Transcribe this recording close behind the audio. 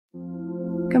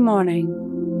Good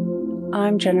morning.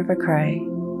 I'm Jennifer Cray,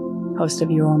 host of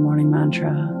Your Morning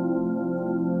Mantra.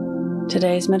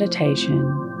 Today's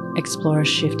meditation explores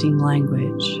shifting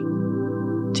language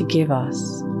to give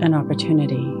us an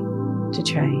opportunity to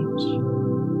change.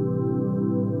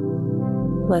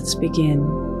 Let's begin.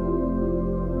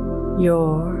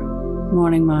 Your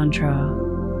morning mantra.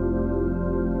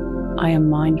 I am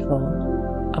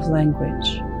mindful of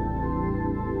language.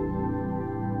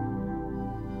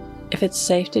 If it's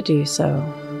safe to do so,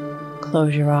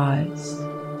 close your eyes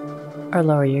or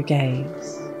lower your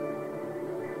gaze.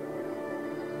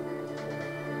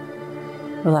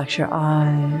 Relax your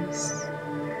eyes.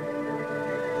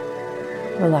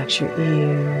 Relax your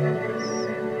ears.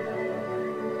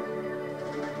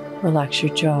 Relax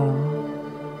your jaw.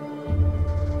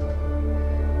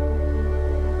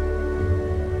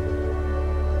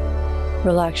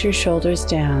 Relax your shoulders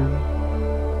down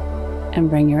and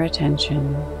bring your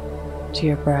attention to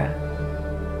your breath.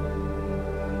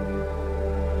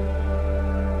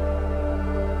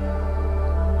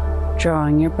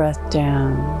 Drawing your breath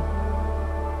down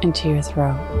into your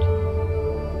throat.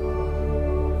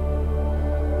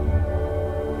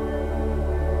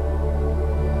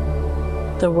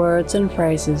 The words and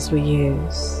phrases we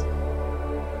use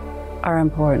are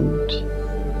important.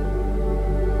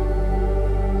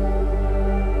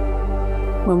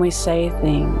 When we say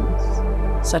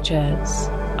things such as,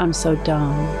 I'm so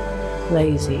dumb,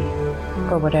 lazy,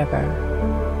 or whatever,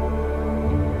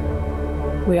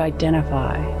 we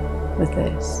identify with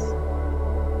this.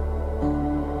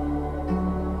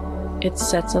 It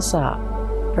sets us up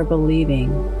for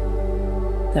believing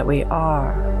that we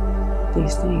are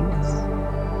these things.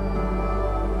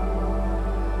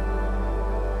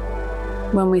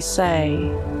 When we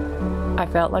say, I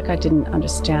felt like I didn't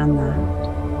understand that,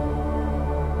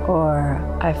 or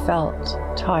I felt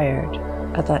tired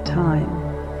at that time,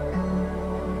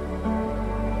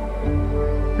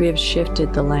 we have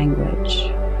shifted the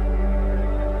language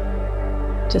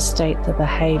to state the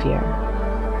behavior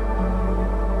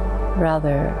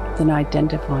rather than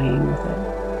identifying with it.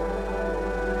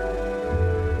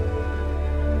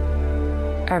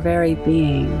 Our very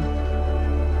being,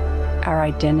 our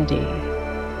identity,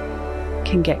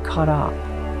 can get caught up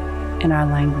in our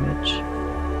language.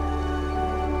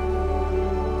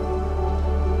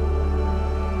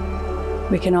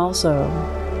 We can also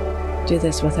do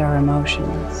this with our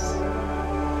emotions.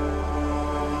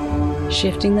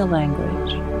 Shifting the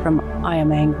language from I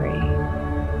am angry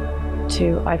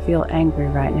to I feel angry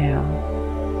right now.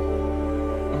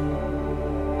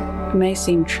 It may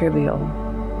seem trivial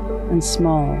and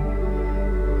small,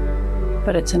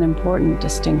 but it's an important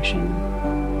distinction.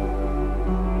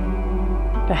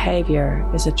 Behavior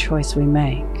is a choice we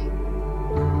make,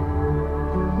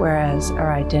 whereas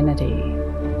our identity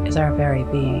is our very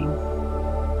being.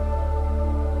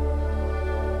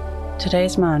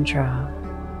 Today's mantra,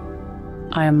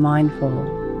 I am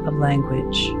mindful of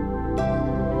language.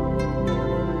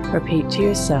 Repeat to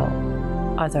yourself,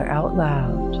 either out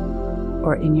loud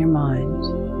or in your mind,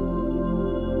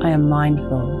 I am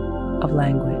mindful of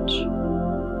language.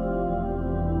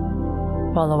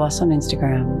 Follow us on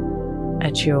Instagram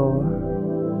at Your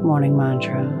Morning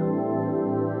Mantra.